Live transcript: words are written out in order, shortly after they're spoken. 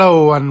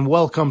Hello and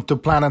welcome to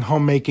Planet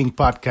Homemaking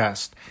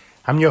Podcast.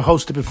 I'm your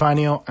host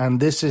Epifanio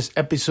and this is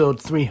episode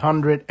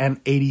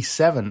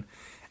 387.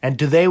 And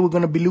today we're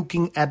going to be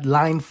looking at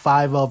line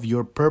 5 of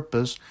your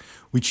purpose,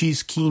 which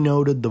is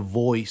keynoted the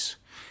voice.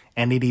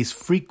 And it is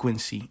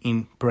frequency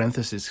in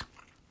parentheses.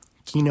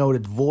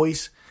 Keynoted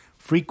voice,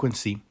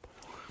 frequency.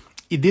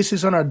 This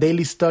is on our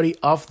daily study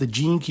of the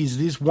Gene Keys,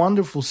 this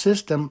wonderful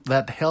system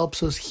that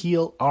helps us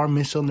heal our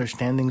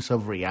misunderstandings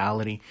of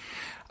reality,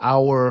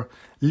 our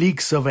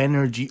leaks of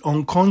energy,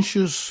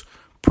 unconscious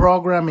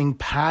programming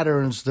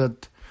patterns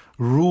that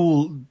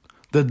rule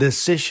the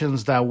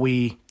decisions that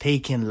we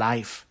take in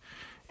life.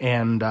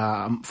 And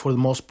for the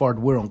most part,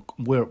 we're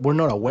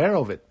not aware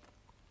of it.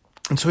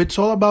 And so it's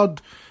all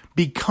about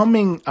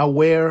becoming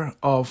aware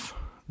of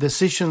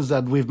decisions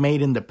that we've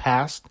made in the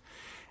past,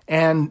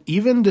 and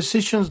even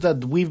decisions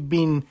that we've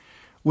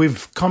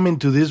come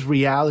into this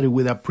reality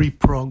with a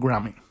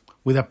pre-programming,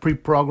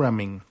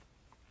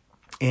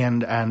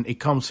 and it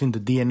comes in the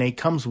DNA,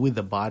 comes with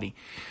the body,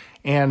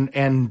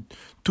 and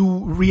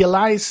to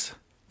realize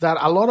that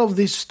a lot of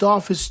this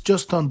stuff is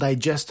just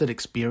undigested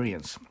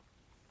experience,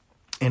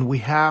 and we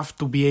have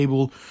to be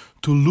able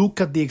to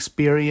look at the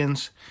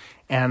experience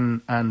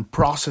and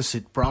process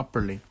it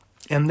properly.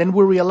 And then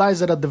we realize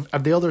that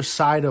at the other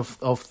side of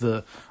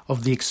the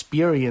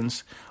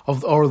experience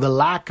or the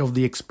lack of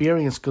the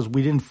experience, because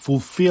we didn't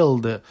fulfill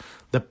the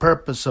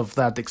purpose of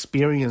that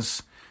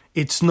experience,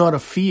 it's not a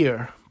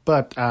fear,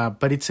 but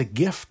it's a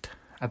gift.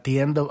 At the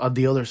end of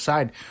the other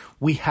side,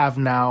 we have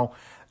now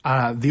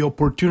the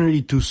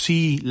opportunity to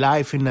see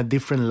life in a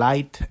different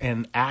light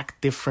and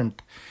act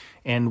different.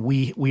 And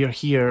we are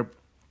here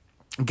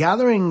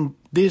gathering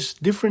these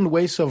different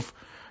ways of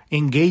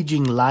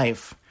engaging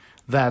life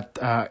that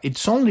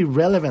it's only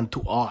relevant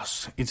to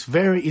us. It's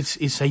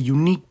a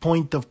unique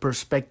point of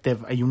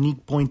perspective, a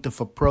unique point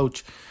of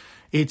approach.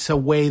 It's a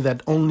way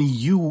that only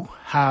you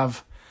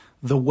have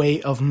the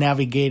way of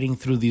navigating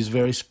through this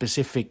very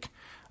specific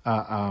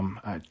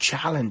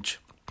challenge.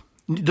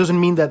 It doesn't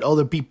mean that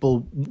other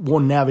people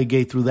won't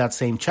navigate through that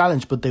same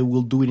challenge, but they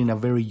will do it in a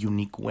very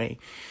unique way.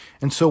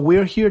 And so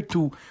we're here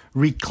to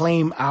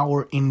reclaim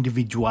our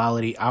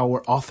individuality,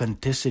 our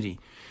authenticity.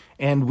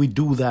 And we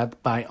do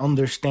that by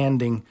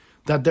understanding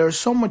that there's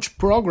so much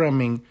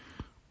programming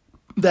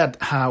that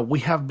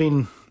we have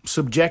been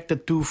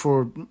subjected to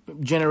for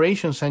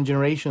generations and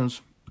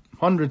generations,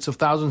 hundreds of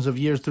thousands of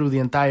years, through the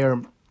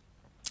entire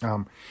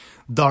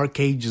dark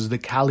ages, the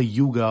Kali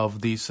Yuga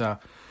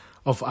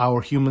of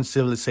our human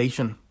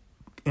civilization.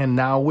 And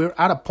now we're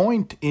at a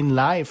point in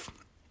life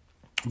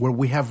where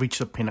we have reached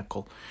a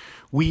pinnacle.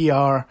 We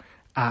are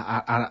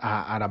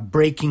at a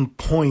breaking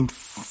point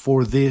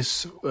for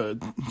this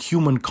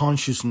human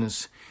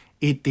consciousness.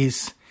 It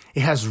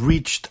has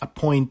reached a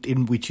point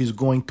in which it's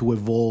going to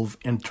evolve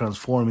and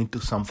transform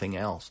into something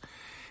else.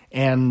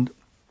 And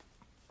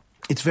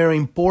it's very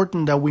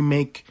important that we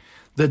make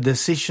the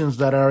decisions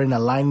that are in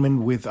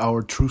alignment with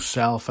our true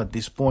self at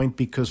this point,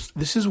 because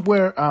this is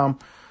where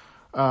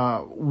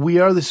we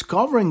are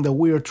discovering that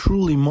we are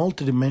truly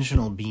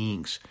multidimensional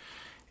beings.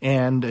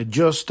 And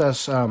just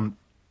as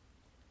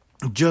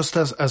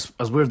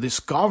we're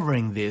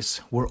discovering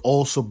this, we're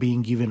also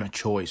being given a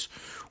choice.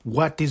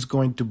 What is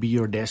going to be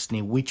your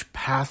destiny? Which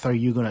path are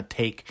you going to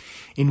take?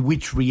 In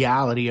which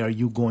reality are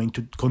you going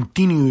to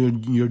continue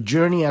your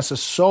journey as a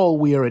soul?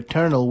 We are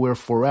eternal, we're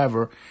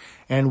forever,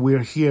 and we're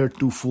here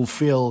to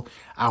fulfill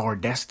our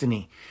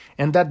destiny.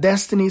 And that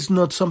destiny is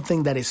not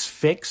something that is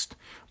fixed,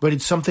 but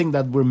it's something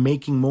that we're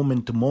making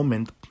moment to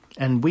moment.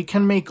 And we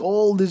can make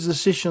all these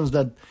decisions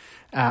that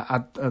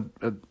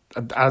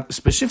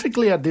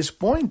specifically at this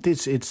point,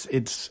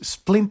 it's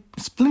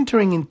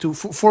splintering into.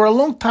 For a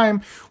long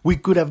time, we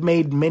could have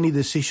made many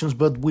decisions,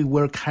 but we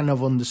were kind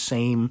of on the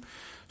same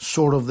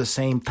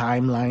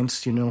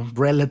timelines,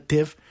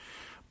 relative.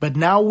 But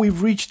now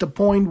we've reached a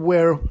point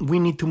where we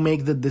need to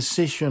make the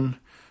decision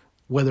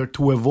whether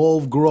to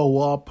evolve, grow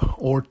up,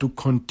 or to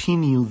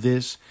continue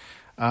this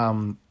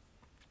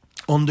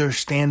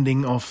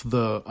understanding of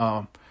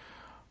the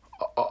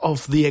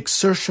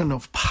exertion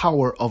of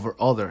power over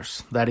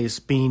others. That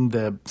is being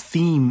the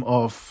theme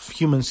of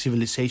human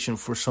civilization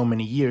for so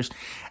many years.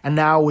 And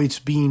now it's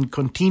being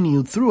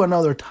continued through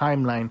another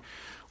timeline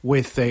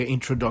with the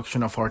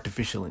introduction of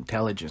artificial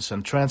intelligence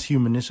and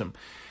transhumanism.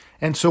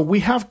 And so we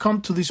have come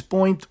to this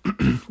point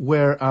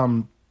where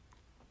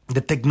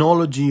the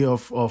technology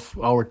of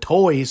our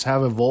toys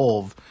have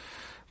evolved,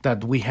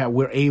 that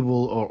we're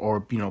able,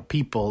 or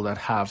people that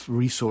have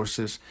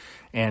resources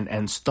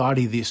and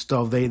study this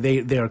stuff,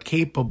 they are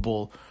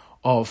capable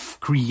of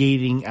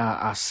creating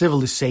a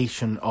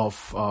civilization of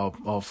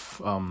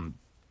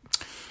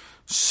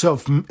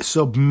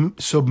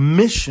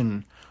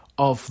submission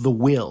of the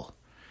will.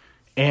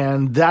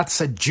 And that's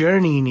a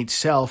journey in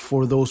itself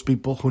for those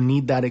people who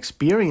need that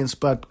experience,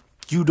 but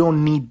you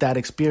don't need that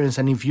experience.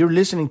 And if you're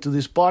listening to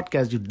this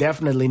podcast, you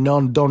definitely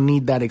don't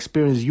need that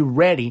experience. You're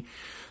ready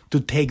to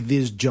take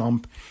this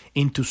jump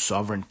into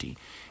sovereignty,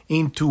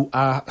 into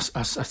a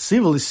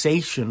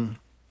civilization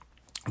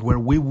where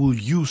we will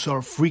use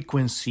our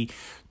frequency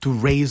to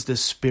raise the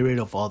spirit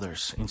of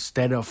others.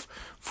 Instead of,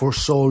 for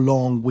so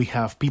long,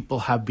 people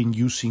have been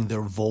using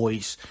their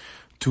voice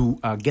to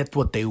get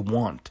what they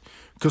want.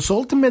 Because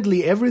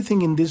ultimately,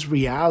 everything in this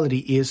reality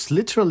is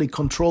literally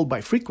controlled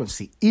by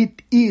frequency.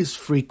 It is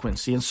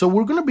frequency. And so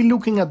we're going to be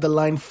looking at the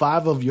line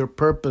 5 of your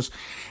purpose.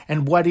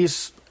 And when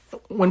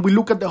we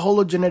look at the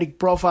hologenetic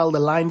profile,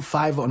 the line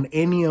 5 on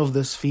any of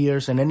the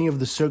spheres and any of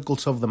the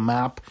circles of the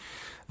map,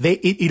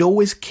 it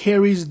always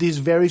carries this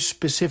very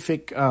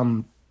specific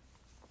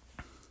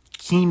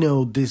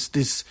keynote,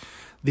 this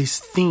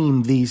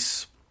theme,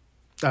 this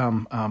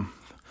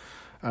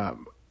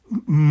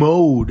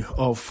mode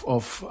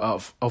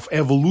of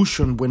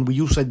evolution. When we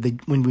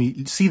when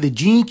we see the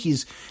gene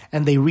keys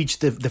and they reach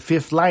the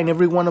fifth line,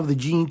 every one of the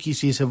gene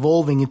keys is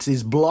evolving. It's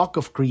this block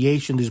of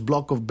creation, this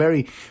block of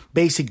very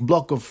basic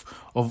block of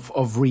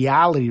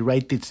reality,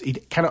 right?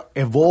 It kind of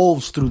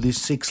evolves through these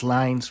 6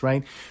 lines,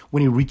 right?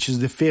 When it reaches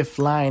the fifth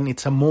line,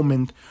 it's a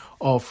moment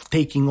of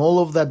taking all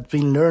of that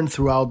being learned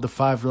throughout the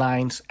 5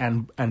 lines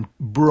and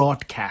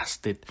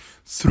broadcast it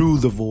through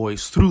the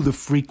voice, through the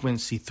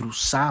frequency, through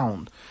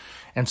sound.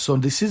 And so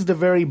this is the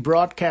very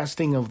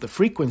broadcasting of the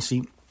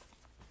frequency,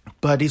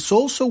 but it's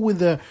also with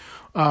the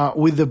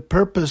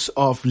purpose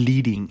of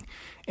leading.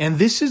 And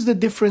this is the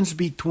difference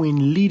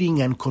between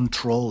leading and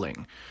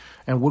controlling.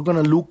 And we're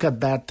going to look at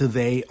that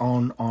today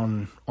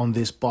on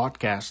this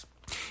podcast.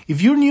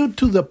 If you're new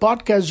to the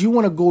podcast, you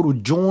want to go to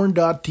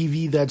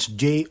journ.tv. That's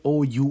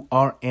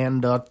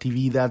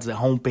JOURN.tv. That's the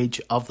homepage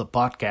of the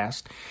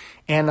podcast.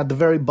 And at the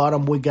very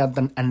bottom, we got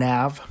a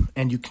nav,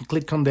 and you can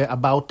click on the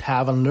About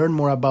tab and learn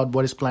more about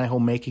what is Planet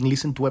Homemaking.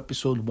 Listen to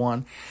episode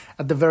 1.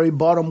 At the very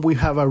bottom, we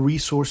have a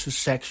resources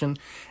section,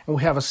 and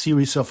we have a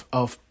series of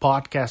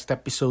podcast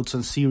episodes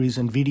and series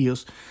and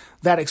videos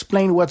that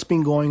explain what's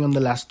been going on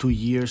the last 2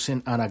 years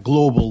on a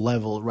global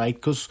level, right?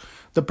 Because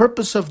the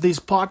purpose of this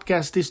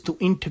podcast is to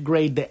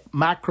integrate the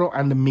macro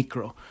and the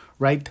micro,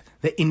 right?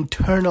 The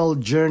internal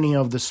journey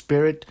of the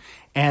spirit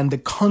and the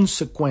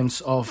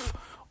consequence of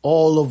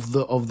all of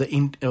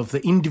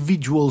the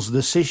individual's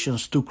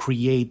decisions to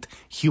create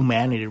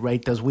humanity,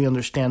 right? As we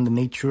understand the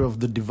nature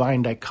of the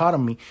divine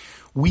dichotomy,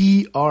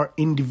 we are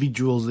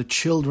individuals, the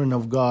children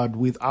of God,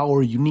 with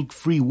our unique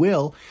free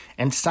will,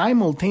 and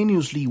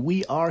simultaneously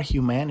we are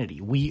humanity.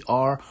 We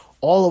are,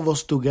 all of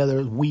us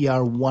together, we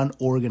are one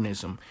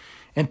organism.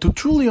 And to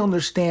truly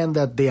understand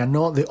that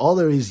the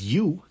other is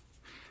you,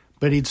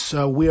 but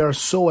we are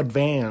so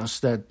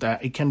advanced that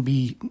it can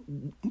be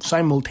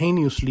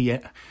simultaneously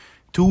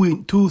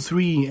 3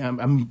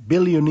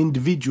 billion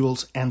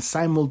individuals and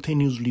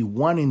simultaneously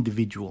one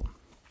individual.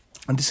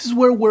 And this is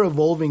where we're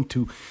evolving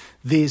to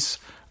this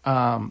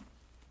love,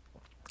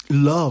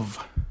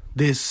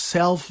 this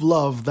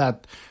self-love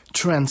that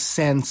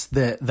transcends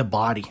the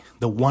body,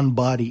 the one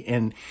body,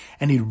 and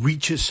it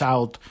reaches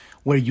out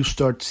where you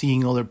start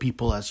seeing other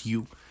people as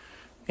you.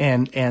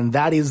 And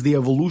that is the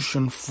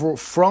evolution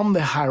from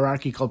the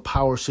hierarchical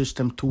power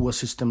system to a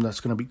system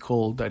it's being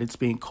called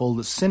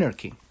the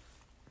synarchy.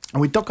 And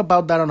we talk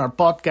about that on our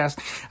podcast.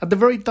 At the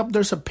very top,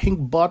 there's a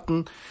pink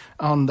button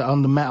on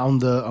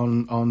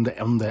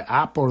the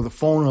app or the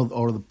phone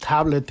or the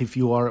tablet. If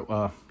you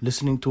are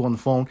listening to on the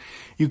phone,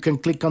 you can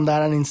click on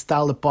that and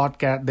install the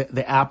podcast,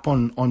 the app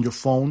on your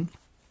phone.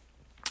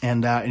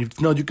 And if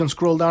not, you can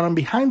scroll down, and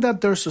behind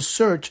that there's a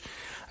search,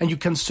 and you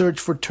can search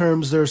for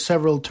terms. There are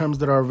several terms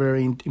that are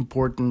very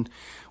important.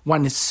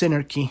 One is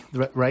synarchy,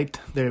 right?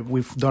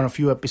 We've done a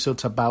few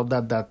episodes about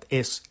that. That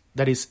is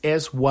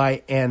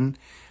SYNARCHY,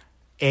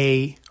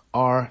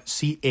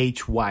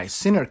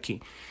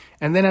 synarchy.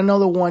 And then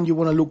another one you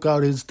want to look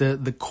out is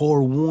the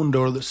core wound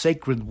or the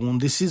sacred wound.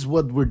 This is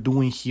what we're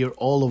doing here,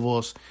 all of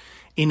us,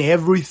 in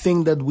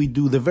everything that we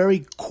do. The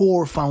very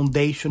core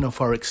foundation of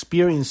our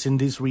experience in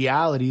these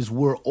realities,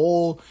 we're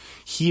all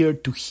here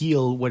to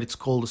heal what it's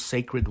called a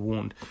sacred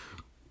wound,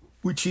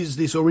 which is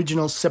this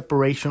original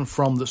separation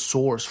from the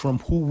source, from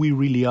who we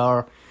really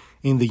are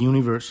in the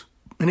universe.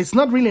 And it's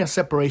not really a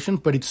separation,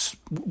 but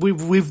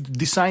we've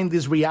designed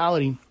this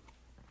reality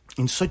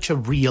in such a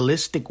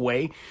realistic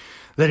way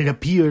that it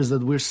appears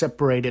that we're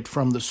separated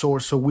from the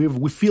source. So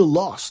we feel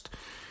lost.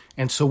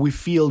 And so we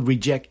feel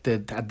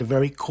rejected. At the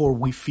very core,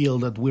 we feel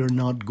that we're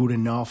not good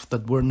enough,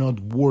 that we're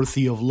not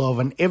worthy of love.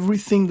 And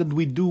everything that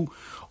we do,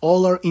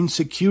 all our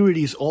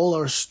insecurities, all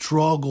our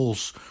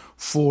struggles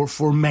for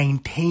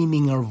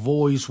maintaining our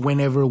voice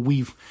whenever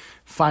we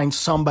find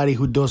somebody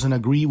who doesn't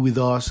agree with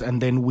us,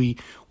 and then we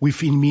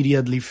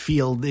immediately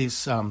feel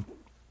this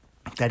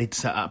that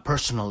it's a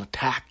personal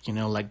attack,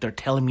 like they're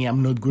telling me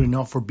I'm not good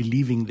enough for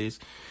believing this.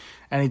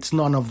 And it's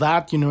none of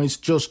that, it's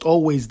just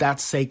always that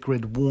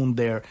sacred wound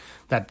there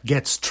that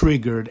gets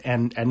triggered,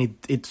 and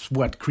it's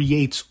what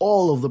creates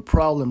all of the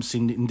problems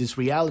in this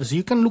reality. So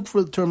you can look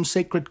for the term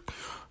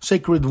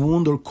sacred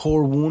wound or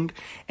core wound,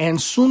 and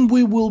soon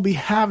we will be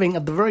having,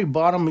 at the very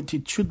bottom,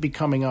 it should be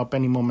coming up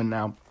any moment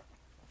now,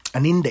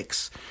 an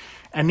index.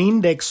 an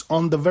index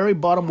on the very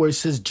bottom where it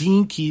says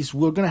gene keys.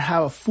 We're going to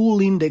have a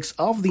full index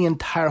of the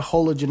entire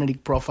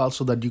hologenetic profile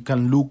so that you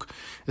can look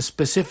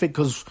specific,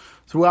 because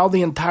throughout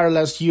the entire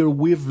last year,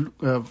 we've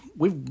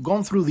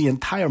gone through the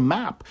entire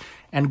map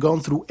and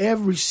gone through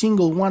every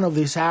single one of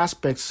these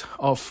aspects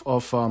of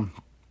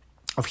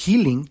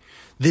healing,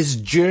 this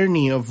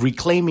journey of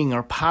reclaiming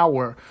our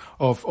power,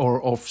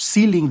 of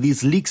sealing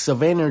these leaks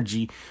of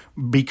energy,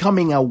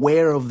 becoming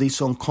aware of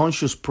these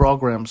unconscious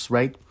programs,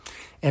 right?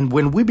 And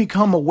when we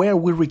become aware,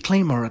 we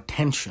reclaim our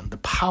attention, the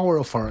power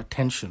of our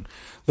attention.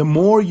 The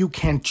more you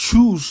can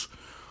choose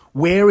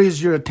where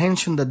is your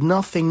attention, that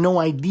nothing, no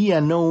idea,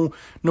 no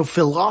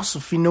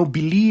philosophy, no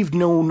belief,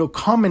 no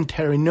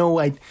commentary,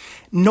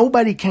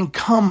 nobody can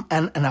come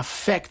and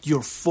affect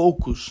your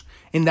focus.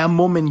 In that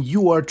moment,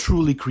 you are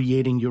truly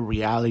creating your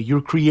reality.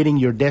 You're creating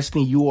your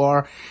destiny. You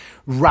are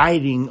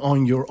riding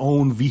on your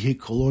own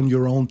vehicle, on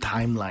your own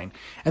timeline.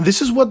 And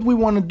this is what we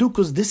want to do,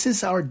 because this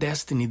is our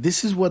destiny.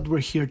 This is what we're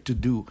here to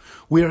do.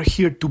 We are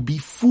here to be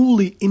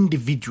fully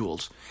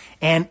individuals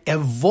and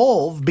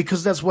evolve,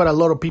 because that's what a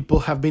lot of people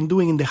have been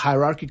doing in the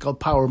hierarchical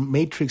power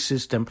matrix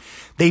system.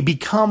 They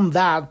become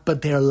that,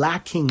 but they're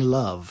lacking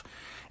love.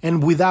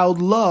 And without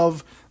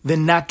love, the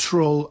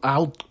natural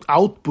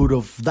output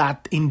of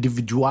that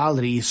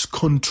individuality is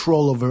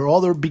control over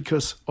others,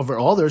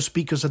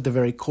 because at the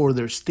very core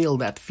there's still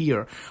that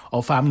fear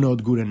of I'm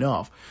not good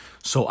enough.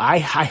 So I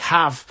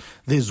have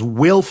this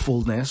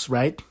willfulness,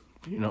 right?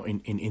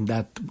 In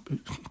that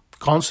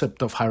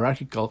concept of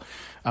hierarchical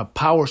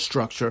power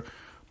structure,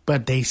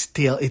 but there's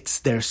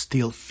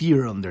still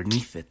fear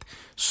underneath it.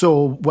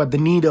 So what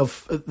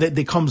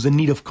there comes the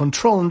need of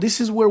control, and this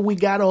is where we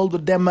got all the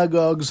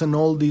demagogues and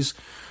all these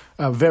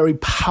very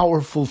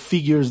powerful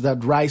figures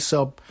that rise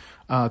up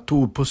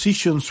to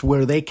positions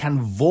where they can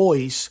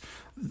voice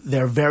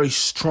their very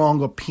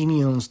strong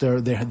opinions, their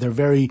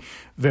very,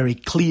 very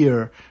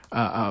clear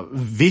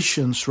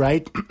visions,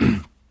 right?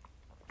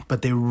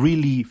 But they're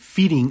really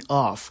feeding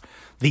off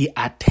the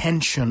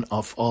attention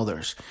of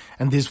others.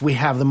 And this, we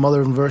have the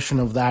modern version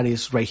of that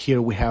is right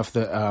here. We have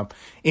the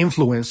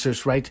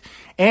influencers, right?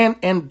 And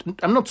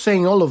I'm not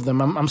saying all of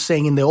them. I'm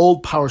saying in the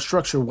old power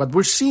structure, what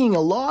we're seeing a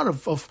lot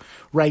of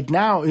right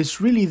now is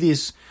really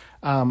this.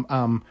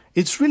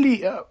 It's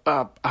really a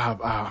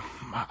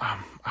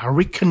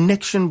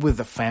reconnection with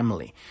the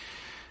family.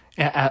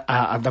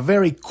 At the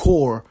very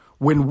core,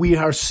 when we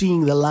are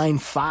seeing the line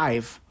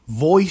 5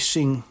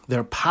 voicing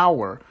their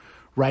power,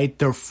 right,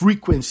 their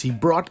frequency,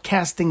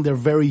 broadcasting their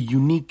very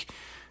unique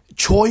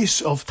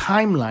choice of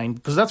timeline,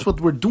 because that's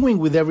what we're doing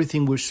with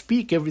everything we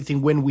speak,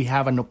 everything. When we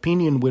have an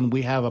opinion, when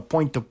we have a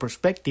point of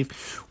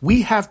perspective,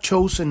 we have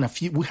chosen the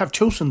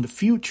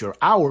future,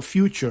 our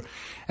future.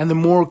 And the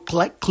more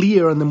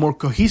clear and the more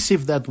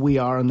cohesive that we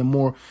are, and the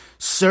more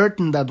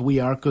certain that we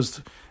are,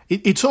 because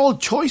it's all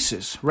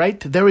choices, right?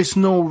 There is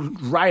no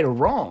right or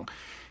wrong.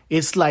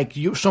 It's like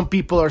some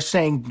people are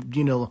saying,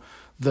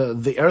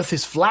 the earth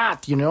is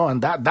flat,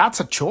 and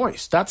that's a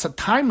choice. That's a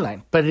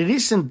timeline. But it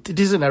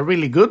isn't a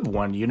really good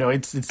one,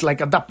 It's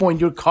like at that point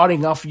you're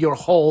cutting off your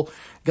whole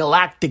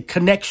galactic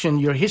connection,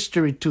 your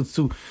history to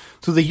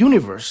the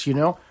universe,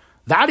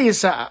 That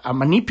is a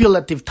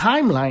manipulative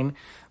timeline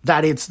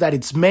that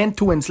it's meant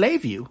to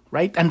enslave you,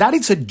 right? And that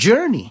it's a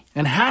journey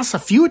and has a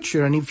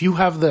future. And if you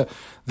have the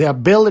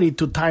ability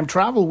to time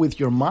travel with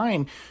your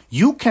mind,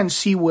 you can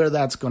see where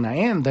that's going to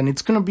end. And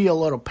it's going to be a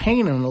lot of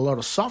pain and a lot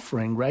of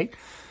suffering, right?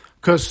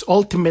 Because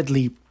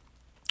ultimately,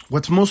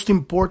 what's most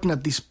important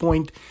at this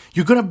point,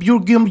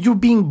 you're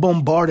being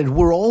bombarded.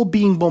 We're all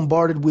being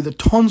bombarded with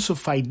tons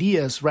of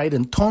ideas, right,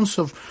 and tons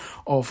of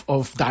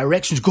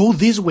directions. Go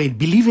this way,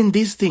 believe in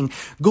this thing.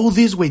 Go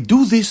this way,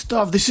 do this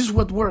stuff. This is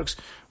what works,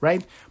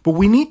 right? But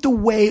we need to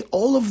weigh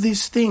all of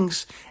these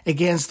things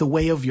against the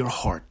way of your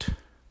heart.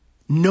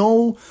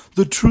 Know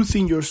the truth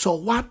in your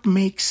soul. What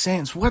makes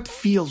sense? What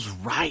feels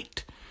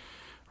right?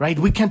 Right?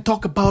 We can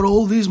talk about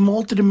all this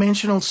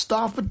multidimensional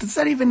stuff, but does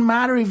that even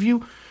matter if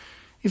you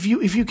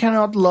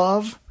cannot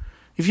love?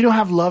 If you don't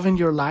have love in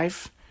your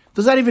life?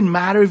 Does that even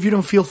matter if you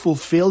don't feel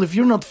fulfilled? If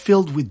you're not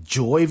filled with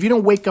joy? If you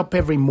don't wake up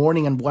every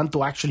morning and want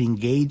to actually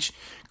engage,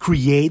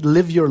 create,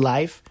 live your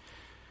life?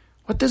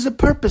 What is the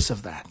purpose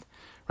of that?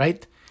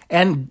 Right?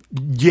 And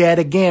yet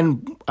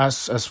again,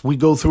 as we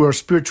go through our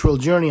spiritual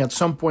journey, at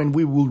some point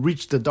we will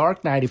reach the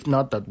dark night, if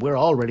not that we're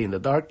already in the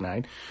dark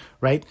night,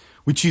 right?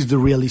 Which is the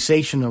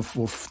realization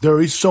of there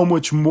is so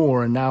much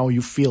more, and now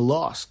you feel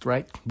lost,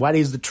 right? What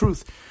is the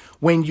truth?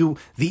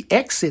 The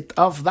exit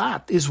of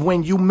that is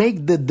when you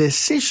make the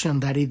decision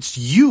that it's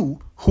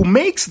you who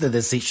makes the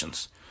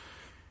decisions.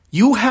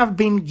 You have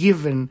been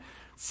given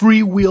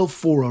free will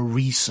for a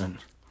reason.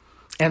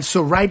 And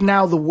so right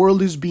now the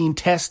world is being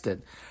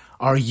tested.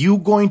 Are you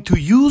going to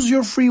use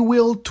your free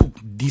will to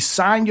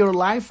design your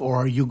life, or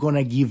are you going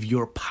to give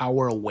your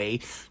power away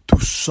to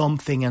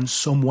something and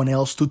someone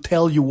else to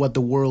tell you what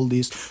the world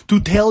is, to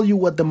tell you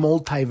what the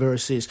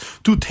multiverse is,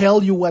 to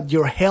tell you what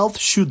your health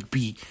should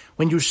be,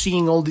 when you're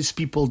seeing all these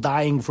people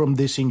dying from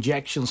these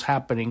injections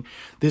happening,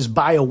 this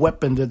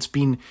bioweapon that's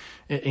been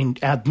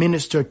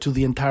administered to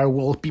the entire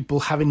world, people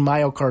having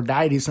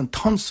myocarditis and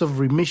tons of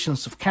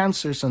remissions of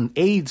cancers and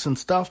AIDS and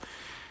stuff.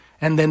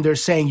 And then they're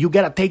saying, you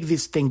got to take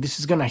this thing. This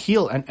is going to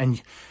heal.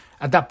 And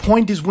at that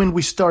point is when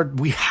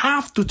we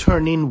have to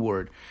turn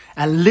inward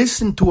and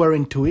listen to our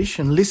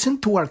intuition,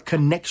 listen to our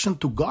connection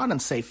to God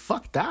and say,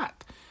 fuck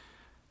that.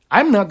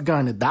 I'm not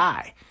going to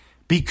die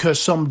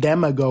because some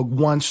demagogue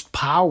wants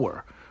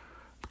power.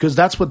 Because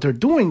that's what they're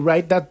doing,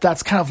 right?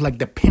 That's kind of like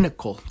the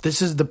pinnacle.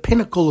 This is the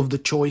pinnacle of the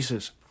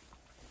choices.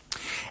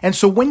 And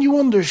so when you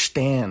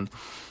understand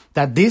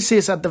that this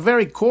is at the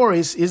very core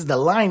is the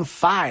line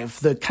 5,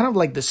 the kind of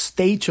like the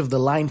stage of the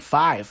line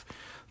 5,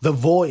 the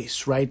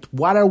voice, right?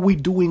 What are we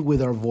doing with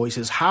our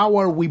voices? How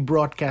are we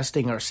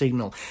broadcasting our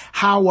signal?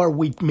 How are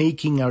we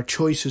making our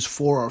choices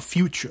for our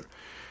future?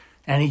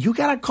 And you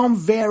gotta come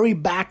very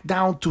back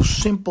down to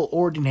simple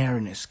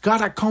ordinariness.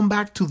 Gotta come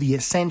back to the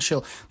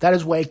essential. That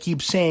is why I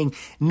keep saying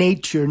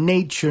nature,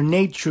 nature,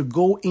 nature.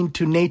 Go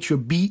into nature.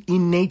 Be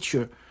in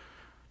nature.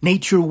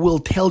 Nature will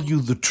tell you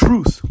the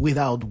truth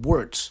without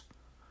words.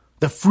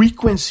 The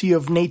frequency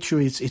of nature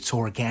it's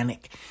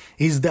organic.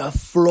 Is the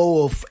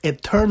flow of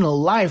eternal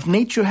life.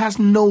 Nature has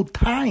no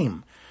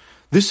time.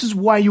 This is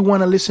why you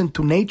want to listen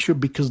to nature,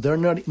 because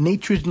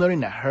nature is not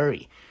in a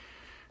hurry.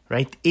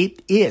 Right?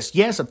 It is.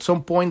 Yes, at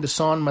some point the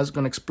sun is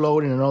going to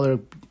explode in another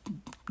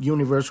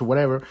universe or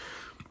whatever.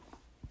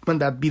 And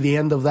that'd be the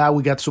end of that.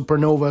 We got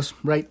supernovas,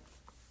 right?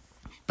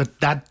 But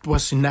that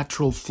was a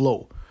natural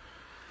flow.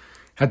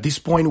 At this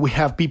point, we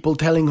have people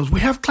telling us,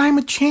 we have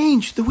climate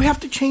change, that we have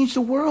to change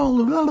the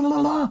world, blah, blah,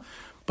 blah, blah.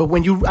 But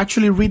when you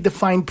actually read the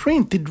fine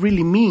print, it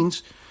really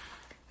means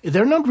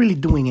they're not really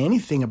doing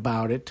anything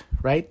about it,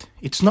 right?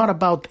 It's not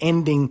about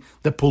ending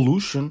the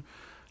pollution.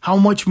 How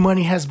much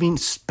money has been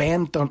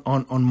spent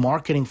on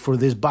marketing for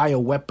this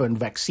bioweapon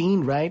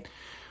vaccine, right?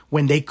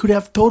 When they could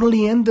have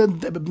totally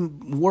ended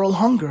world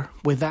hunger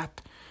with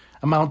that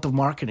amount of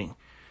marketing.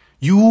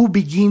 You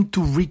begin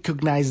to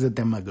recognize the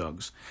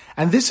demagogues.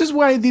 And this is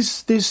why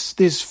this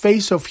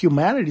phase of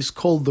humanity is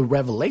called the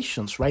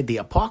revelations, right? The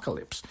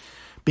apocalypse.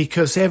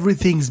 Because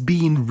everything's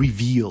being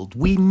revealed.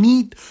 We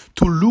need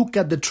to look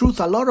at the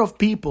truth. A lot of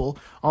people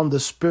on the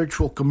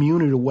spiritual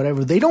community or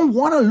whatever, they don't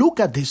want to look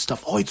at this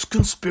stuff. Oh, it's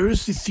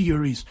conspiracy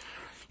theories.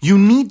 You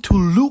need to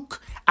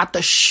look at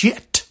the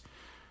shit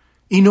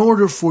in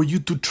order for you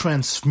to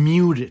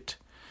transmute it.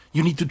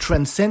 You need to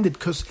transcend it,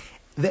 because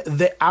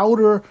the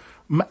outer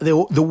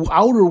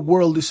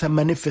world is a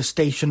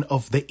manifestation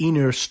of the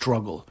inner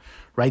struggle,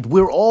 right?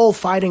 We're all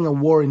fighting a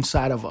war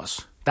inside of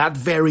us. That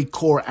very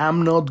core,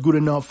 I'm not good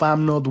enough,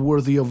 I'm not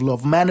worthy of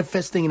love,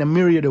 manifesting in a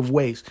myriad of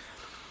ways.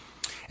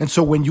 And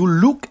so when you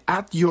look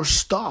at your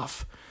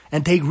stuff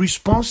and take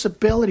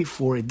responsibility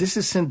for it, this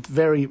isn't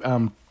very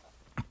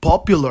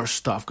popular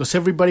stuff, because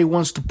everybody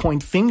wants to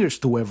point fingers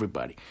to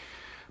everybody.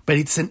 But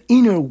it's an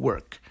inner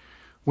work.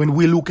 When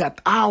we look at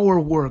our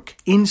work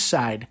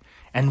inside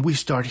and we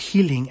start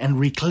healing and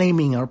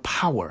reclaiming our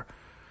power,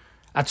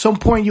 at some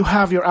point you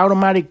have your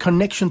automatic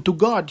connection to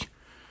God.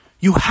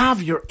 You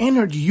have your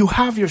energy, you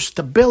have your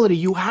stability,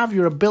 you have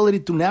your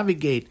ability to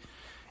navigate.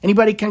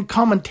 Anybody can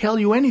come and tell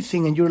you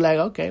anything and you're like,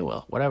 okay,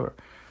 well, whatever.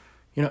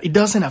 You know, it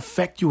doesn't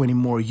affect you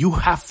anymore. You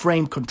have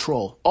frame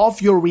control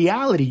of your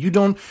reality. You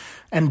don't,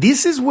 and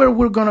this is where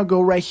we're going to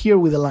go right here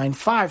with the line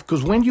 5,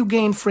 because when you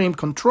gain frame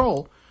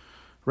control,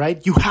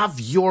 right, you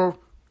have your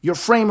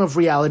frame of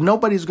reality.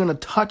 Nobody's going to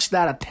touch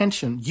that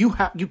attention. You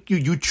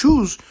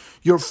choose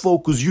your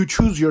focus, you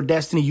choose your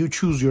destiny, you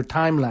choose your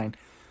timeline.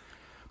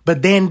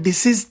 But then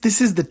this is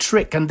the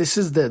trick, and this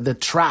is the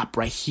trap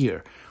right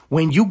here.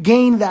 When you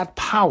gain that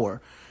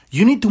power,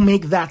 you need to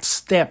make that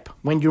step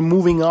when you're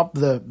moving up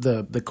the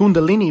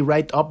kundalini,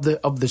 right, up the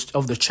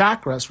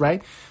chakras,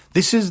 right?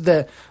 This is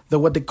the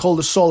what they call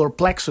the solar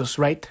plexus,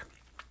 right?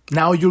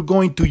 Now you're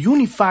going to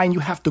unify, and you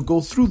have to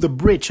go through the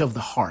bridge of the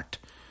heart.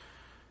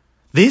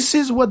 This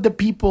is what the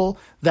people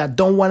that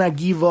don't want to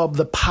give up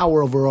the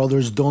power over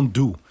others don't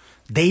do.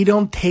 They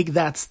don't take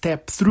that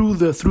step through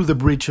the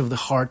bridge of the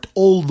heart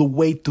all the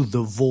way to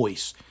the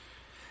voice.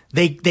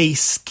 They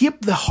skip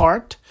the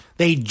heart.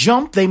 They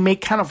jump. They make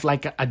kind of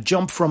like a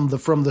jump from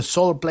the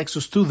solar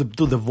plexus to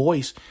the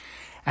voice,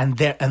 and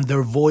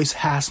their voice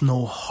has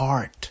no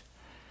heart.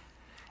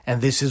 And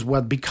this is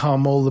what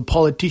become all the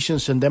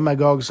politicians and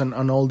demagogues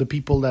and all the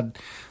people that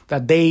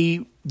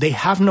they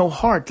have no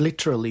heart.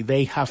 Literally,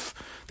 they have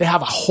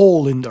a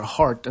hole in their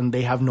heart, and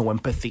they have no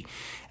empathy.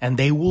 And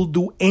they will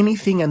do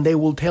anything, and they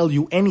will tell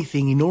you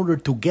anything in order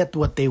to get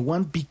what they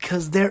want,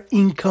 because they're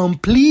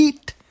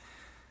incomplete.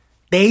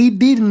 They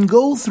didn't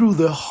go through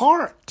the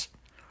heart.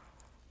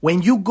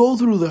 When you go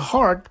through the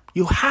heart,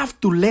 you have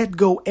to let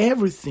go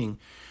everything.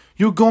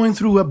 You're going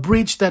through a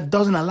bridge that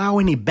doesn't allow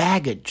any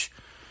baggage.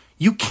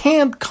 You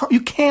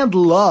can't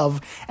love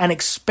and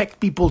expect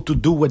people to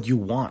do what you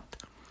want.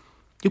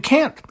 You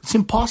can't. It's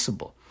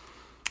impossible.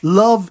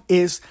 Love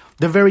is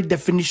the very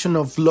definition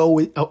of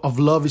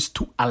love is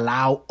to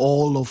allow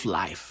all of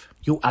life.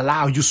 You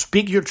allow, you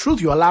speak your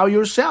truth, you allow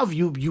yourself,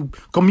 you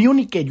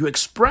communicate, you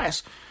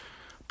express,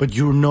 but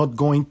you're not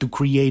going to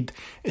create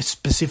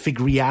specific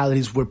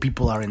realities where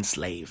people are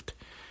enslaved.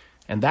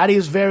 And that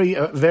is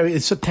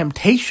it's a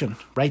temptation,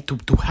 right?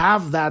 To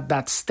have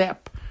that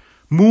step,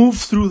 move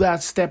through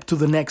that step to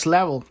the next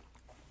level.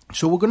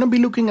 So we're going to be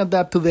looking at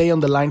that today on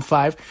the Line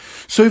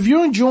 5. So if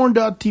you're on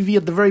Journ.tv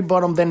at the very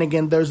bottom, then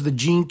again, there's the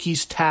Gene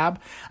Keys tab,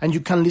 and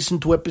you can listen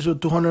to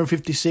episode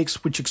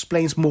 256, which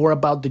explains more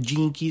about the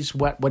Gene Keys,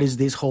 what is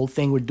this whole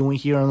thing we're doing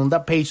here. And on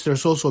that page,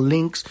 there's also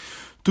links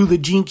to the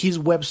Gene Keys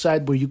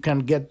website where you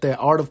can get the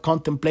Art of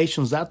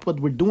Contemplations. That's what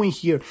we're doing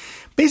here.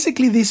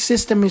 Basically, this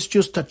system is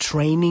just a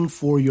training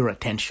for your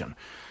attention,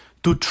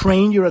 to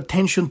train your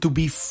attention to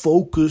be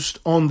focused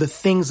on the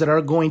things that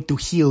are going to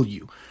heal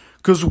you.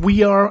 Because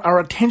our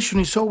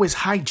attention is always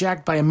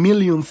hijacked by a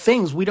million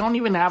things. We don't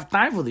even have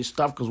time for this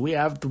stuff because we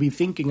have to be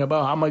thinking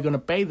about how am I going to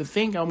pay the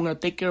thing, how I'm going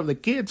to take care of the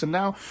kids. And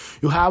now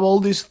you have all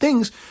these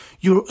things.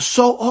 You're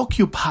so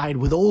occupied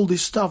with all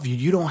this stuff.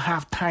 You don't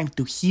have time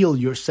to heal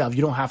yourself.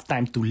 You don't have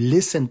time to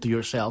listen to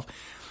yourself.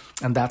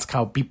 And that's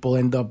how people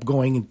end up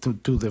going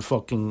into the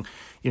fucking,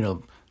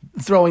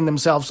 throwing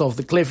themselves off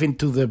the cliff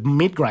into the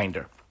meat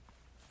grinder.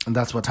 And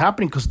that's what's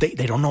happening because they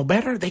don't know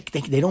better. They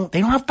don't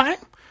have time.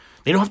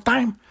 They don't have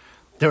time.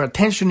 Their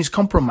attention is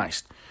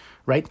compromised,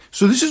 right?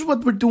 So this is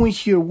what we're doing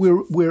here.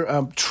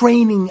 We're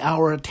training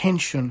our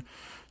attention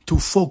to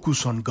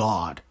focus on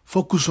God,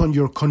 focus on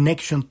your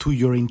connection to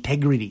your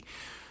integrity,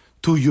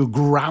 to your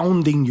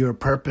grounding your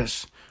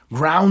purpose,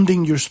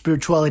 grounding your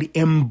spirituality,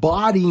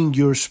 embodying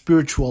your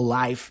spiritual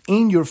life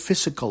in your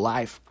physical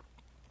life.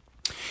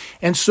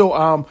 And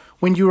so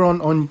when you're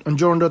on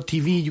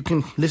Journ.tv, you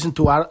can listen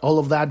to all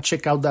of that.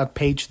 Check out that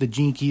page, the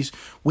Gene Keys.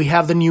 We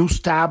have the news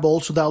tab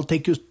also that'll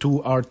take you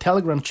to our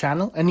Telegram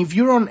channel. And if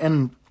you're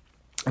on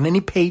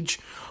any page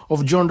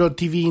of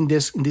Journ.tv, in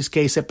this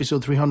case,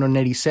 episode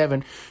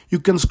 387, you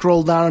can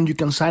scroll down, you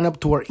can sign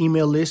up to our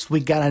email list. We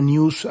got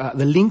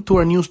the link to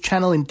our news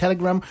channel in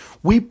Telegram.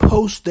 We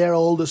post there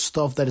all the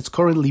stuff that is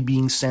currently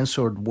being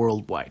censored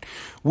worldwide.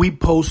 We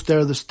post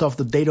there the stuff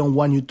that they don't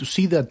want you to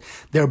see, that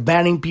they're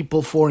banning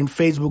people for in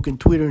Facebook and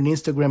Twitter and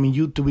Instagram and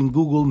YouTube and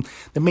Google,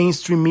 the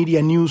mainstream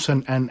media news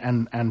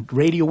and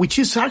radio, which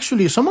is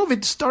actually, some of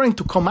it's starting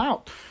to come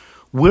out.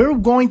 We're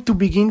going to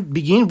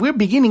we're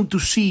beginning to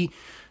see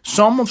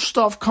some of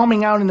stuff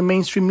coming out in the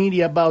mainstream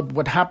media about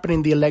what happened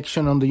in the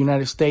election on the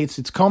United States.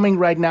 It's coming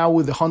right now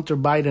with the Hunter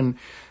Biden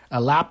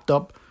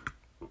laptop.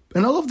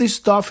 And all of this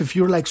stuff, if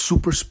you're like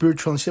super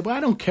spiritual and say, well, I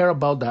don't care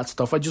about that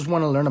stuff, I just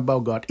want to learn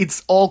about God.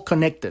 It's all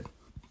connected.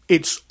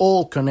 It's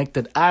all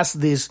connected. As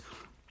the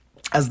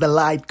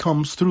light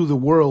comes through the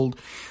world,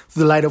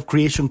 the light of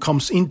creation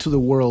comes into the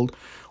world,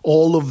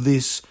 all of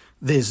this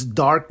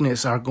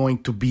darkness are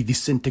going to be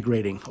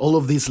disintegrating. All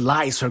of these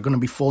lies are going to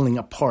be falling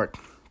apart.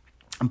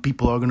 And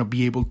people are going to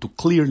be able to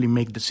clearly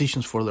make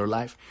decisions for their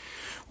life.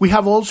 We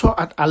have also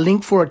a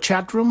link for a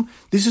chat room.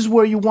 This is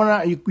where you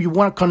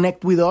wanna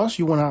connect with us.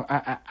 You wanna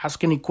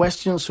ask any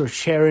questions or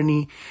share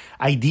any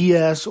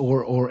ideas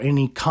or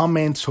any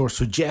comments or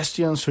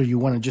suggestions, or you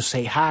wanna just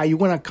say hi. You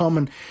wanna come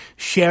and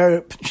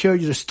share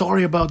your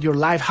story about your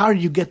life. How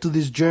did you get to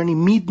this journey?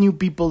 Meet new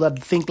people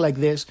that think like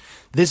this.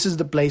 This is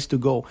the place to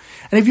go.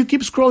 And if you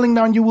keep scrolling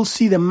down, you will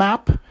see the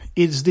map.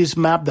 It's this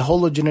map. The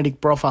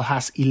hologenetic profile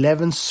has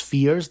 11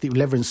 spheres, the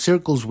 11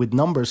 circles with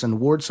numbers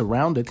and words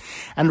around it.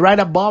 And right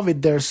above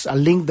it, there's a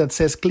link that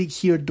says, click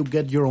here to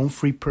get your own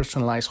free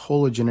personalized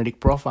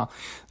hologenetic profile.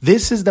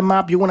 This is the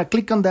map. You want to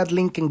click on that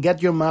link and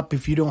get your map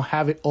if you don't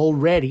have it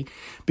already,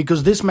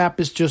 because this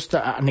map is just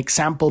an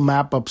example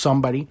map of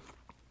somebody.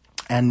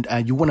 And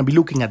you want to be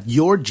looking at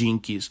your gene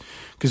keys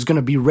because it's going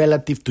to be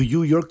relative to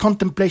you. Your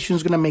contemplation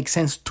is going to make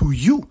sense to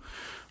you.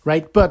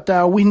 Right, but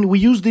we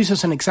use this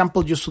as an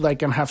example just so that I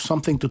can have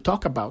something to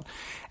talk about.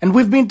 And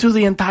we've been through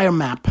the entire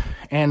map,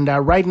 and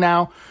right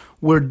now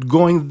we're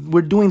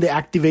doing the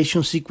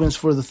activation sequence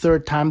for the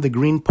third time, the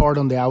green part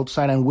on the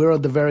outside, and we're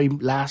at the very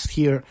last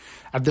here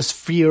at the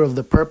sphere of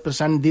the purpose.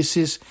 And this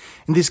is,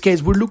 in this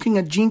case, we're looking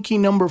at gene key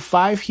number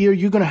 5 here.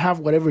 You're gonna have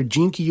whatever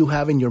gene key you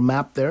have in your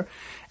map there,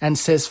 and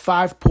says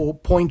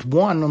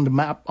 5.1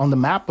 on the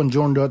map on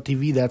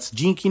Journ.tv. That's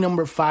gene key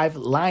number 5,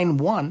 line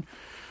 1.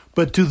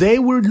 But today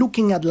we're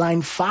looking at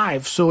line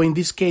 5. So in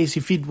this case,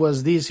 if it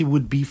was this, it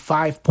would be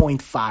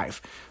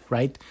 5.5,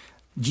 right?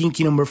 Gene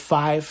key number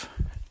 5,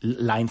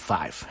 line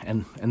 5.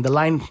 And the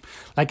line,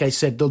 like I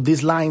said, though,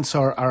 these lines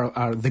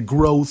are the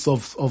growth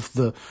of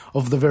the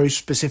very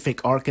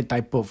specific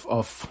archetype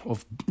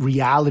of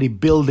reality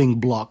building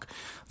block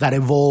that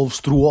evolves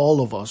through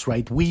all of us,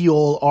 right? We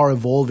all are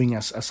evolving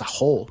as a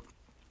whole.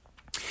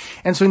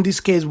 And so in this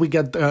case, we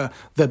got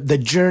the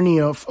journey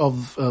of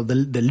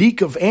the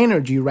leak of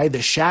energy, right?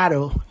 The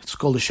shadow, it's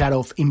called the shadow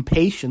of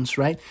impatience,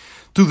 right?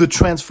 to the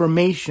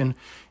transformation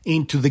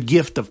into the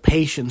gift of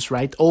patience,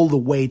 right? All the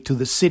way to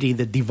the city,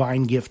 the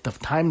divine gift of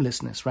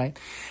timelessness, right?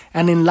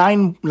 And in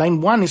line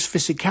 1 is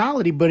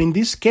physicality, but in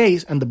this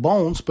case, and the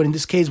bones, but in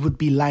this case would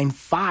be line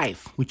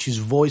 5, which is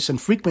voice and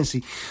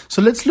frequency.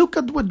 So let's look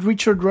at what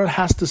Richard Rudd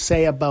has to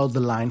say about the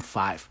line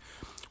 5.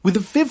 With the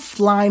 5th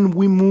line,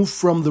 we move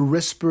from the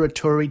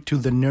respiratory to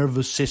the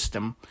nervous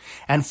system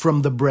and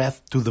from the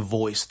breath to the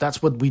voice.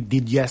 That's what we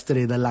did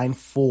yesterday. The line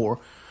 4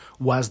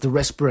 was the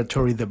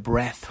respiratory, the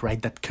breath,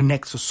 right? That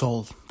connects us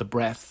all. The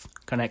breath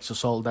connects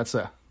us all. That's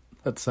a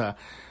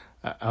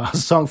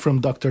song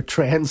from Dr.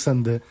 Trance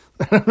and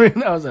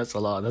that's a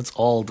lot. That's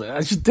old.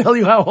 I should tell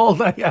you how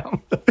old I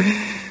am.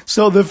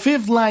 So the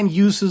 5th line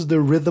uses the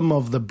rhythm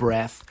of the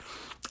breath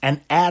and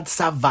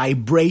adds a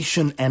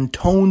vibration and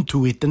tone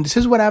to it. And this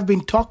is what I've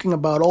been talking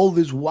about all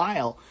this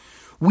while.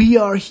 We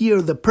are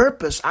here.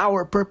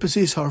 Our purpose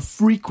is our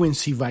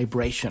frequency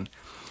vibration.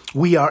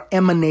 We are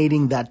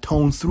emanating that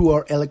tone through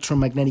our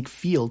electromagnetic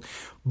field.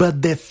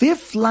 But the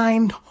 5th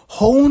line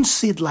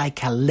hones it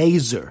like a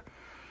laser,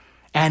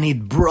 and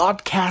it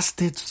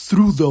broadcasts it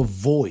through the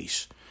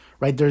voice,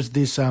 right? There's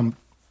this a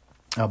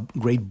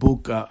great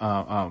book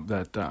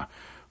that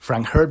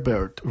Frank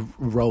Herbert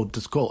wrote.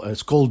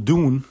 It's called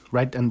Dune,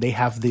 right? And they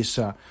have this,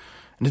 and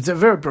it's a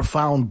very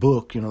profound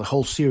book. The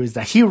whole series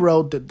that he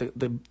wrote.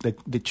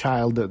 The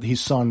child,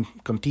 his son,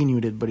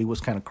 continued it, but it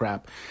was kind of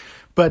crap.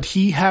 But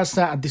he has,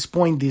 at this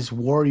point, these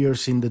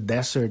warriors in the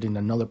desert in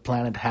another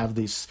planet have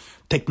this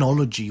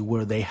technology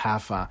where they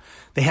have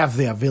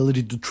the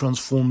ability to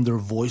transform their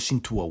voice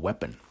into a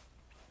weapon.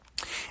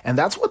 And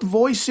that's what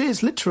voice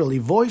is, literally.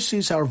 Voice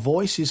is our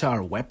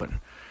weapon.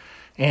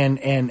 And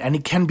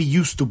it can be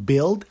used to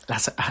build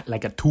as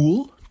like a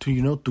tool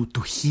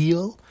to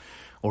heal,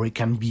 or it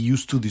can be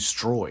used to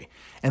destroy.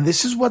 And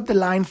this is what the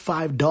line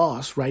 5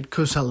 does, right?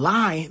 Because a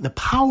lie, the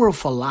power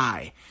of a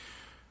lie,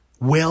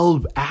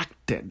 well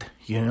acted,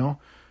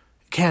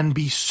 can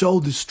be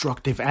so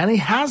destructive. And it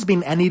has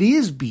been, and it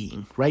is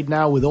being, right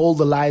now, with all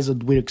the lies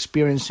that we're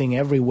experiencing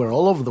everywhere,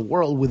 all over the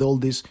world, with all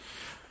this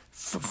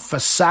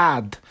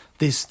facade,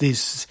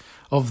 this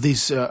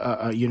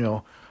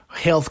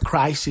health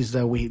crisis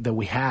that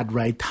we had,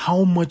 right?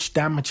 How much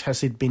damage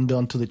has it been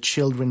done to the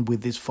children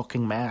with these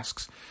fucking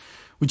masks,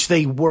 which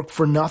they work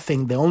for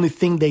nothing? The only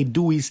thing they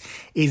do is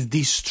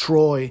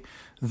destroy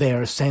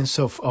their sense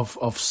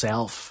of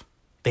self.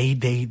 They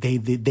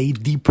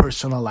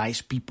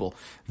depersonalize people.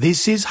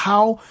 This is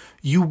how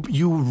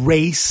you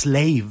raise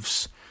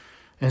slaves.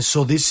 And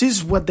so this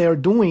is what they're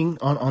doing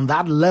on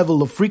that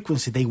level of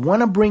frequency. They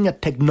want to bring a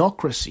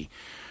technocracy,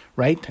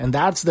 right? And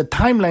that's the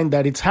timeline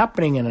that it's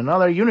happening in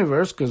another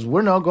universe, because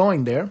we're not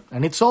going there.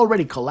 And it's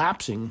already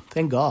collapsing,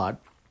 thank God.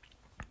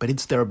 But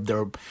it's their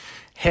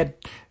head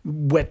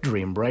wet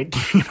dream, right?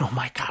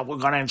 My God, we're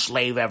going to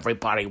enslave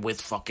everybody with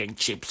fucking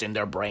chips in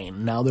their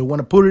brain. Now they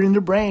want to put it in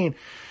their brain.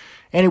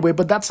 Anyway,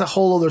 but that's a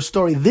whole other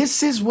story.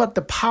 This is what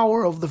the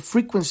power of the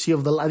frequency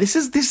of the line. This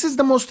is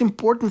the most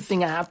important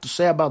thing I have to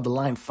say about the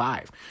line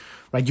 5,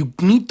 right? You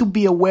need to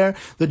be aware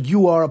that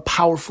you are a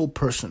powerful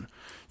person.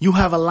 You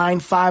have a line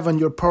 5 on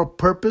your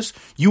purpose.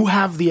 You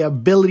have the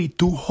ability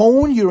to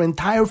hone your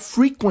entire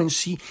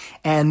frequency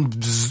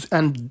and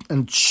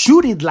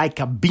shoot it like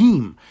a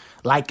beam,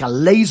 like a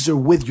laser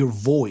with your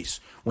voice.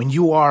 When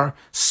you are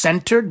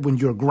centered, when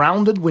you're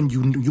grounded, when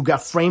you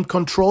got frame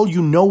control,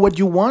 you know what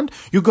you want,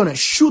 you're going to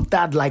shoot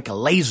that like a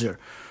laser,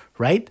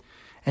 right?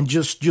 And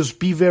just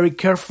be very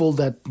careful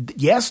that,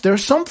 yes, there are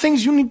some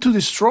things you need to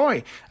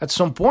destroy. At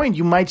some point,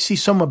 you might see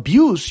some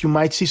abuse. You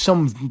might see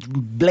some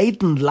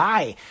blatant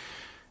lie.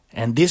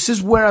 And this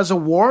is where, as a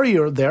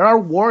warrior, there are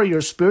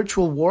warriors,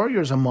 spiritual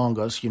warriors among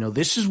us.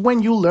 This is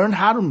when you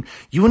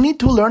need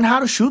to learn how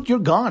to shoot your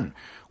gun.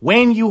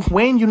 When you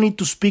need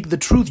to speak the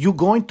truth, you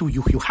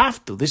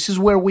have to. This is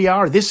where we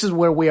are. This is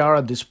where we are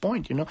at this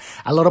point.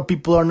 A lot of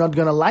people are not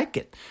gonna like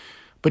it,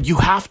 but you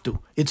have to.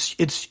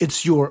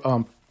 It's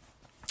your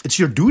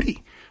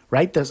duty,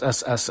 right?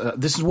 As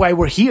this is why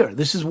we're here.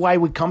 This is why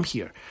we come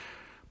here.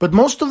 But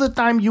most of the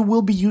time, you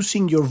will be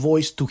using your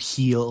voice to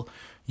heal.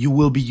 You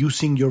will be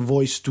using your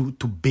voice to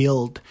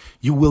build.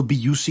 You will be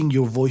using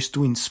your voice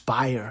to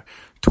inspire,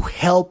 to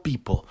help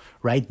people,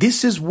 right?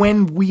 This is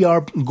when we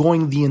are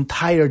going the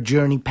entire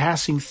journey,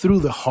 passing through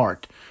the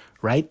heart,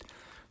 right?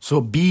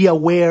 So be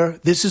aware.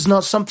 This is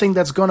not something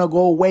that's going to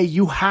go away.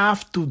 You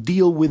have to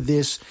deal with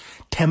this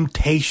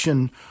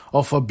temptation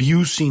of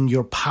abusing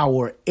your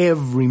power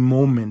every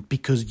moment,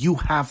 because you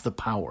have the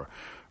power,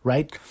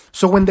 right?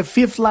 So when the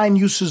 5th line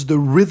uses the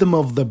rhythm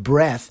of the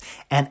breath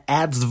and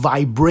adds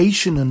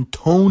vibration and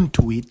tone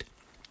to it,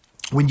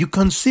 when you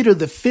consider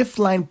the 5th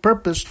line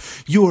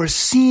purpose, you are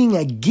seeing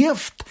a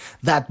gift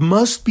that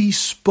must be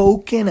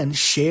spoken and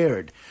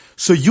shared.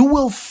 So you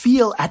will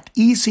feel at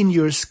ease in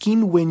your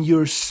skin when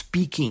you're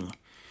speaking,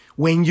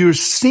 when you're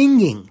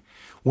singing,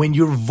 when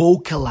you're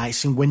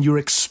vocalizing, when you're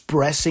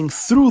expressing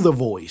through the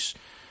voice.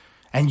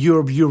 and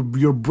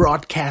you're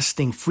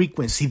broadcasting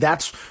frequency.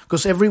 That's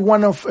because every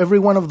one of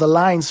the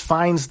lines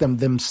finds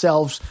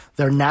themselves,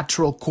 their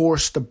natural core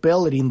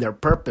stability in their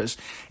purpose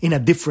in a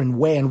different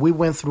way. And we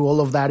went through all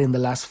of that in the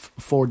last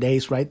 4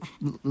 days, right?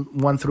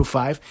 1 through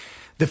 5.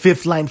 The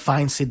fifth line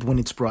finds it when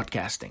it's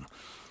broadcasting.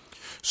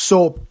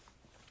 So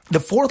the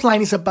fourth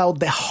line is about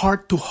the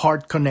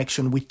heart-to-heart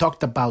connection. We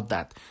talked about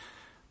that.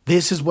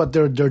 This is what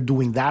they're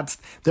doing.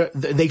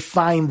 They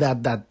find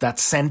that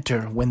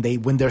center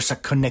when there's a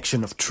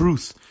connection of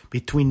truth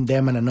between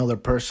them and another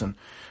person,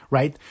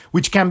 right?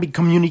 Which can be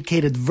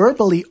communicated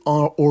verbally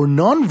or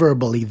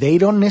non-verbally. They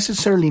don't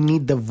necessarily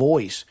need the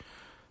voice.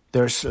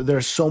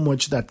 There's so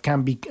much that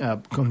can be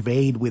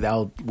conveyed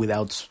without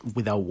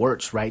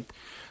words, right?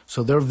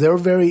 So they're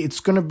very. It's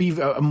going to be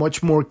a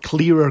much more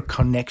clearer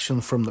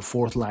connection from the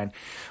fourth line,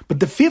 but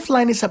the fifth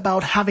line is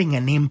about having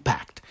an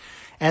impact.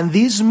 And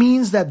this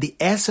means that the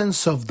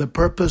essence of the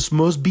purpose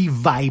must be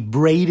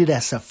vibrated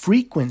as a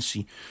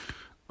frequency.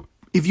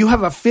 If you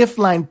have a fifth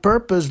line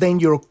purpose,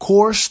 then your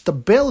core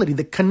stability,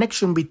 the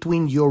connection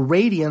between your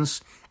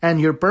radiance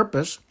and your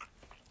purpose,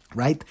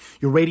 right?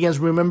 Your radiance,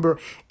 remember,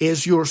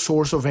 is your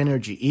source of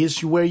energy,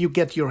 is where you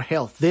get your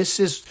health. This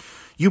is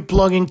you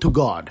plugging to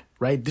God,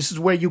 right? This is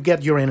where you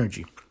get your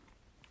energy.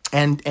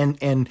 And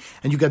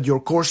you got your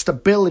core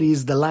stability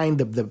is the line,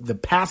 the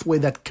pathway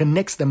that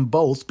connects them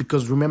both,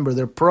 because remember,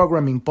 they're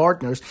programming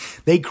partners.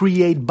 They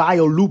create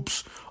bio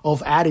loops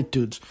of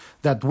attitudes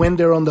that when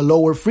they're on the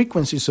lower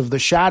frequencies of the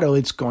shadow,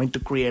 it's going to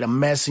create a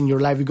mess in your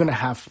life. You're going to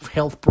have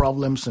health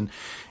problems and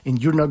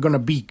you're not going to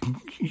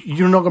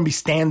be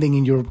standing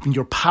in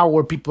your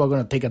power. People are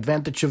going to take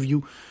advantage of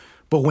you.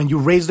 But when you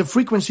raise the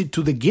frequency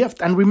to the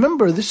gift, and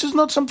remember, this is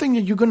not something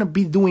that you're going to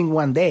be doing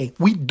one day.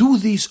 We do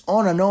this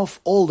on and off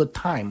all the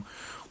time.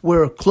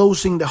 We're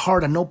closing the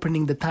heart and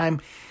opening the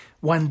time.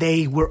 One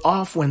day we're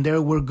off, when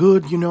we're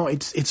good.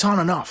 It's on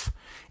and off.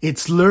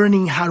 It's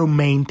learning how to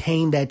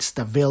maintain that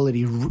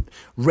stability,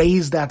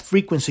 raise that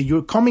frequency.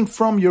 You're coming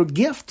from your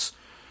gifts.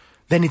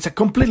 Then it's a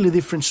completely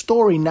different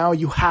story. Now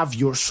you have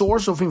your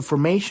source of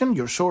information,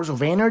 your source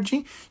of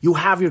energy. You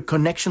have your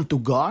connection to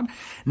God.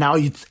 Now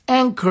it's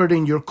anchored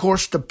in your core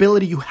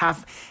stability. You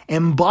have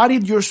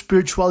embodied your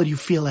spirituality. You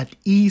feel at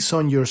ease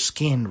on your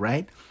skin,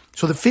 right?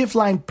 So the fifth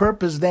line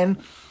purpose, then,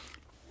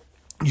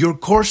 your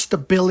core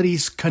stability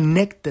is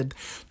connected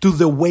to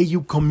the way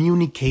you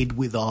communicate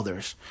with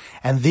others.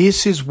 And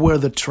this is where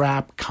the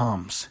trap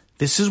comes.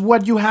 This is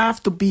what you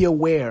have to be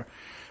aware.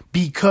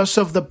 Because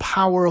of the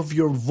power of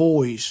your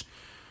voice,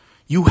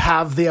 you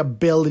have the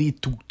ability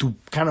to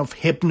kind of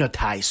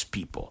hypnotize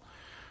people,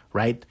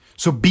 right?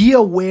 So be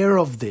aware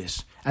of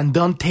this and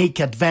don't take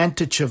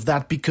advantage of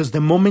that, because the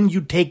moment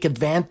you take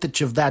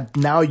advantage of that,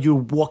 now you're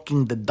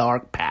walking the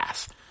dark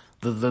path,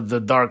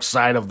 the dark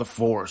side of the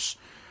force,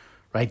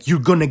 right? You're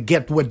going to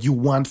get what you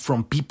want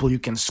from people. You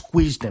can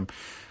squeeze them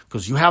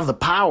because you have the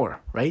power,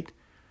 right?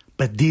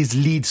 But this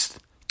leads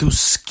to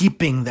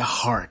skipping the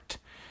heart.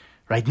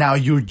 Right now,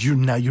 you're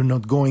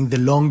not going the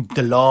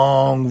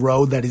long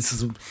road that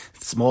is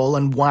small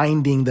and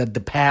winding, that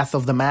the path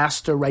of the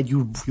master, right?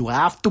 You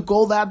have to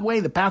go that way,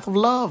 the path of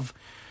love,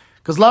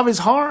 because love is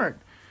hard.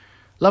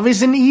 Love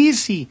isn't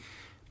easy.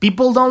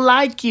 People don't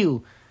like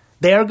you.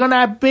 They're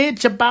gonna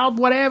bitch about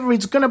whatever.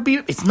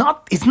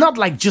 It's not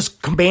like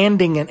just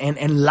commanding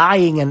and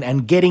lying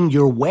and getting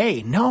your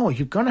way. No,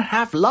 you're gonna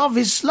have love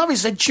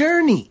is a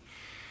journey,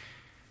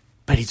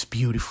 but it's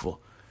beautiful.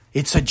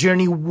 It's a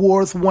journey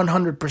worth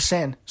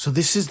 100%. So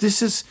this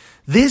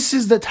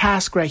is the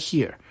task right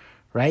here,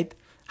 right?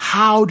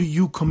 How do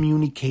you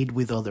communicate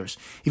with others?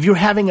 If you're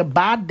having a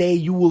bad day,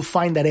 you will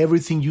find that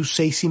everything you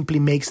say simply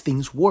makes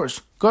things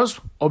worse, because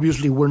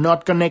obviously we're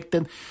not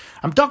connected.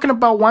 I'm talking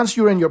about once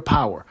you're in your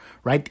power,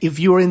 right? If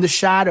you're in the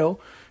shadow,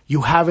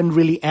 you haven't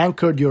really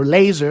anchored your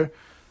laser,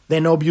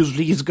 then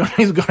obviously it's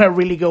gonna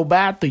really go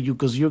bad to you,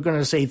 because you're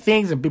gonna say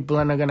things and people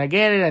are not gonna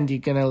get it, and you're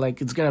gonna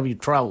it's gonna be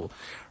trouble,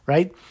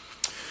 right?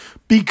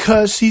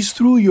 Because it's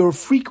through your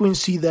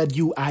frequency that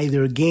you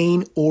either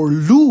gain or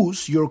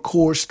lose your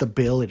core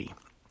stability.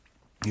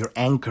 You're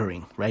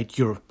anchoring, right?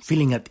 You're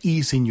feeling at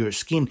ease in your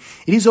skin.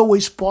 It is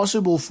always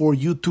possible for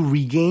you to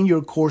regain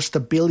your core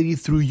stability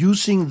through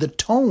using the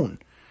tone.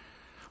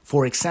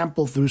 For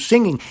example, through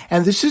singing.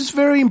 And this is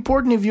very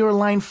important if you're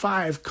line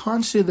 5.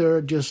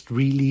 Consider just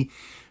really,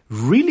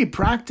 really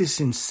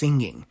practicing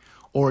singing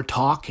or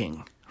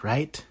talking,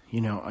 right?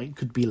 It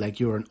could be like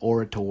you're an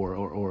orator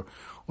or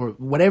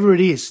whatever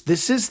it is.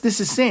 This is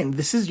it.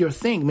 This is your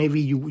thing.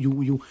 Maybe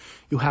you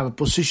have a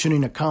position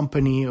in a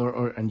company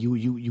and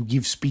you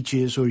give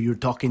speeches, or you're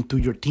talking to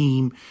your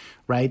team,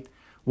 right?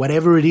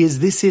 Whatever it is,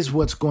 this is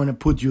what's going to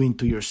put you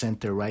into your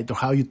center, right? Or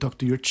how you talk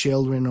to your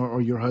children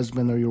or your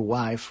husband or your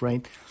wife,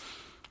 right?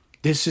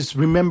 This is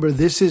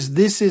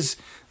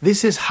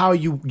how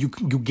you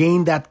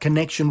gain that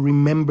connection.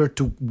 Remember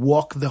to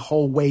walk the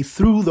whole way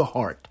through the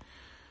heart.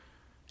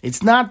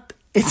 It's not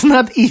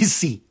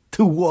easy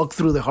to walk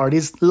through the heart.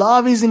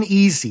 Love isn't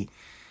easy,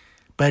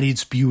 but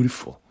it's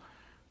beautiful,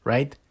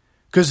 right?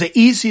 Because the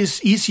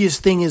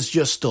easiest thing is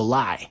just to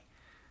lie.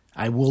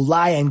 I will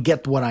lie and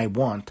get what I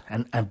want,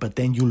 but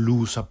then you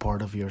lose a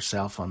part of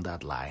yourself on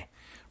that lie,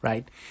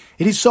 right?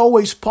 It is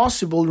always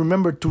possible,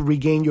 remember, to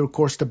regain your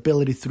core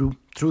stability through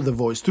the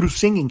voice, through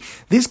singing.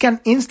 This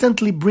can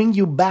instantly bring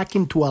you back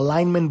into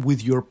alignment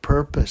with your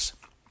purpose.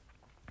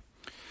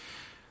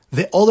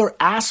 The other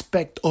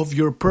aspect of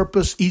your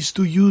purpose is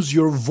to use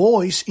your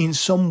voice in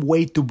some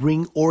way to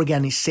bring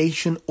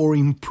organization or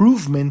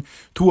improvement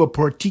to a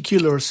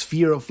particular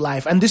sphere of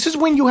life. And this is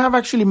when you have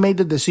actually made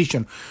the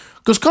decision.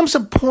 Because comes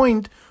a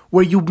point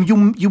where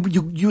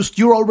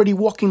you're already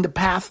walking the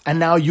path and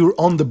now you're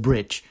on the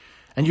bridge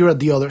and you're at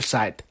the other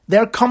side.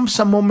 There comes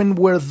a moment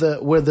where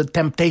the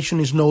temptation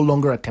is no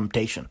longer a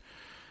temptation.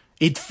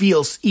 It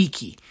feels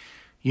icky,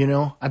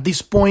 At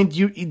this point,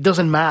 it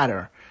doesn't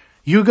matter.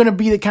 You're going to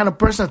be the kind of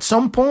person at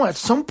some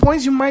points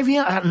you might be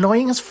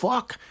annoying as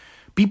fuck.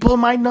 People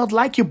might not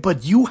like you,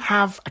 but you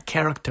have a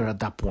character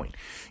at that point.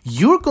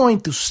 You're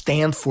going to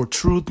stand for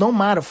truth no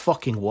matter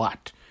fucking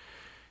what,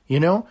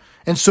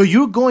 And so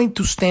you're going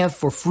to stand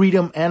for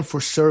freedom and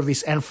for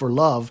service and for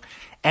love.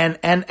 And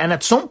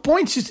at some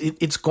point,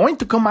 it's going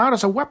to come out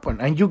as a weapon.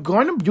 And you're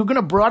going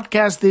to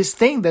broadcast this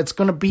thing it's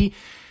going to be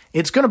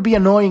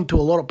annoying to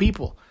a lot of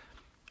people.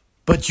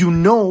 But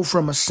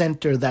from a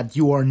center that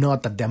you are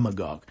not a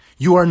demagogue.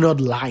 You are not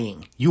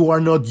lying. You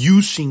are not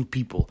using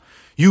people.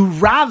 You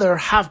rather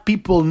have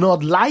people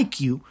not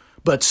like you,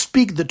 but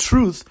speak the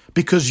truth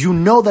because you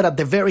know that at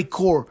the very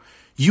core,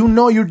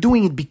 you're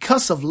doing it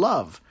because of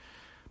love.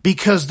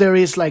 Because there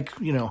is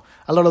a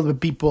lot of the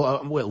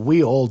people,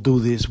 we all do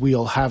this. We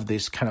all have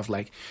this kind of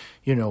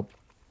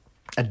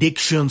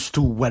addictions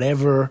to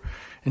whatever.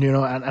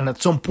 And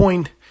at some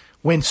point,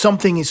 when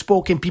something is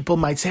spoken, people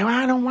might say, well,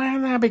 I don't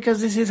want that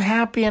because this is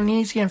happy and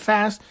easy and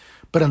fast.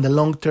 But in the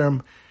long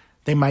term,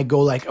 they might go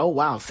like, oh,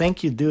 wow,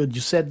 thank you, dude.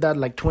 You said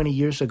that 20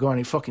 years ago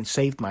and it fucking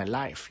saved my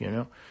life,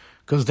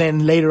 Because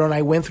then later on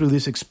I went through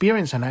this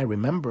experience and I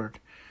remembered,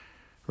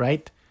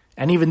 right?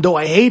 And even though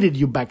I hated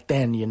you back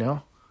then,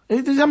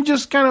 I'm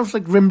just kind of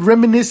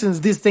reminiscence.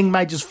 This thing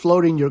might just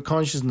float in your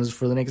consciousness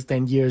for the next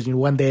 10 years.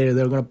 One day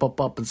they're going to pop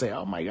up and say,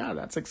 oh my God,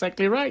 that's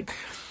exactly right.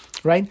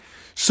 Right?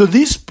 So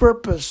this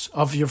purpose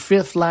of your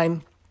fifth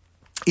line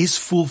is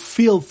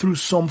fulfilled through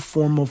some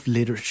form of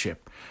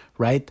leadership,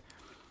 right?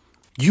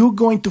 You're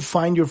going to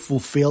find your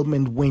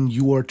fulfillment when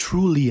you are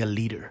truly a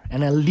leader.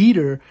 And a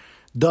leader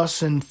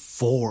doesn't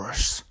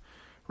force,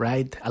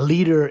 right? A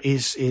leader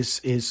it's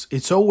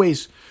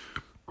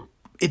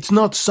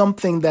not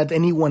something that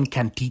anyone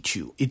can teach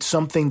you. It's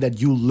something that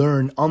you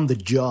learn on the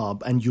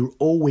job, and you're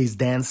always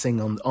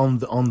dancing on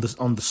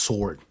the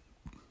sword.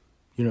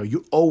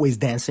 You're always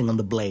dancing on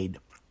the blade.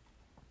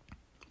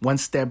 One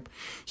step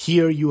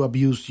here, you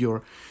abuse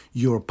your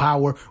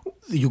power.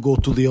 You go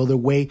to the other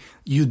way.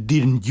 You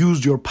didn't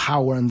use your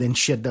power, and then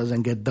shit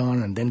doesn't get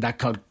done, and then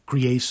that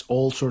creates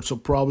all sorts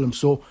of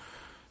problems.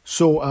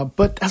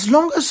 But as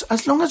long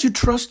as you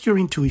trust your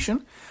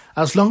intuition,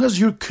 as long as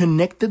you're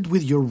connected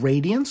with your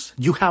radiance,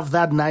 you have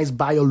that nice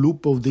bio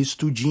loop of these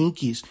two gene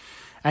keys,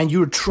 and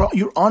you're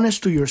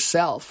honest to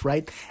yourself,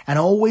 right? And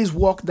always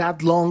walk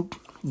that long,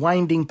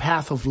 winding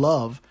path of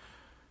love.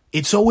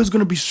 It's always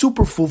going to be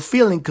super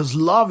fulfilling because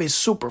love is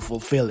super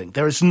fulfilling.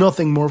 There is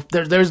nothing more.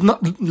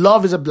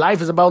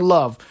 Life is about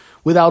love.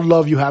 Without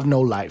love, you have no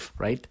life,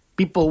 right?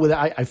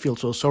 I feel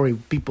so sorry.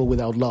 People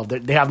without love,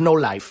 they have no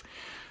life,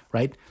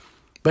 right?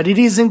 But it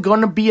isn't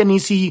going to be an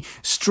easy,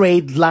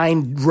 straight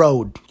line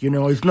road.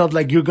 It's not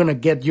like you're going to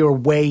get your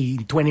way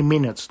in 20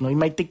 minutes. No, it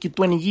might take you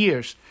 20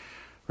 years,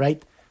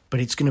 right?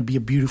 But it's going to be a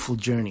beautiful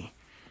journey,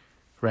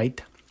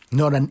 right?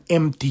 Not an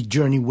empty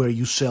journey where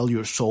you sell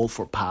your soul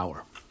for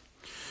power.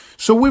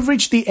 So we've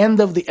reached the end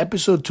of the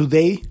episode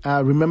today.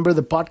 Remember,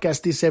 the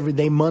podcast is every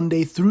day,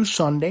 Monday through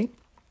Sunday.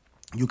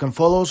 You can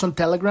follow us on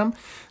Telegram.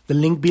 The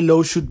link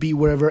below should be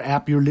wherever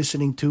app you're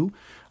listening to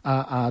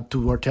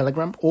our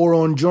Telegram. Or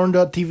on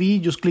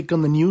Journ.tv, just click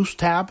on the news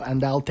tab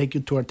and that'll take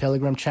you to our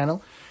Telegram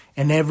channel.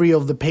 And any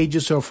of the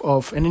pages of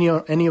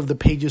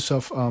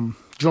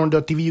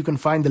Journ.tv, you can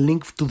find the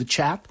link to the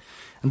chat.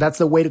 And that's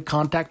the way to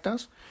contact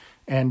us.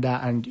 And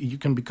you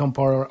can become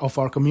part of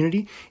our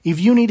community. If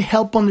you need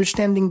help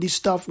understanding this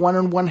stuff,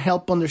 one-on-one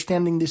help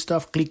understanding this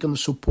stuff, click on the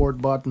support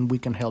button. We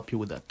can help you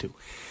with that too.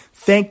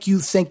 Thank you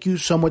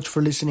so much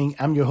for listening.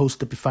 I'm your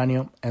host,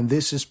 Epifanio, and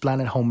this is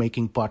Planet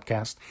Homemaking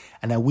Podcast.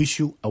 And I wish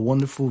you a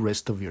wonderful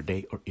rest of your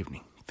day or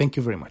evening. Thank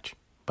you very much.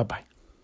 Bye-bye.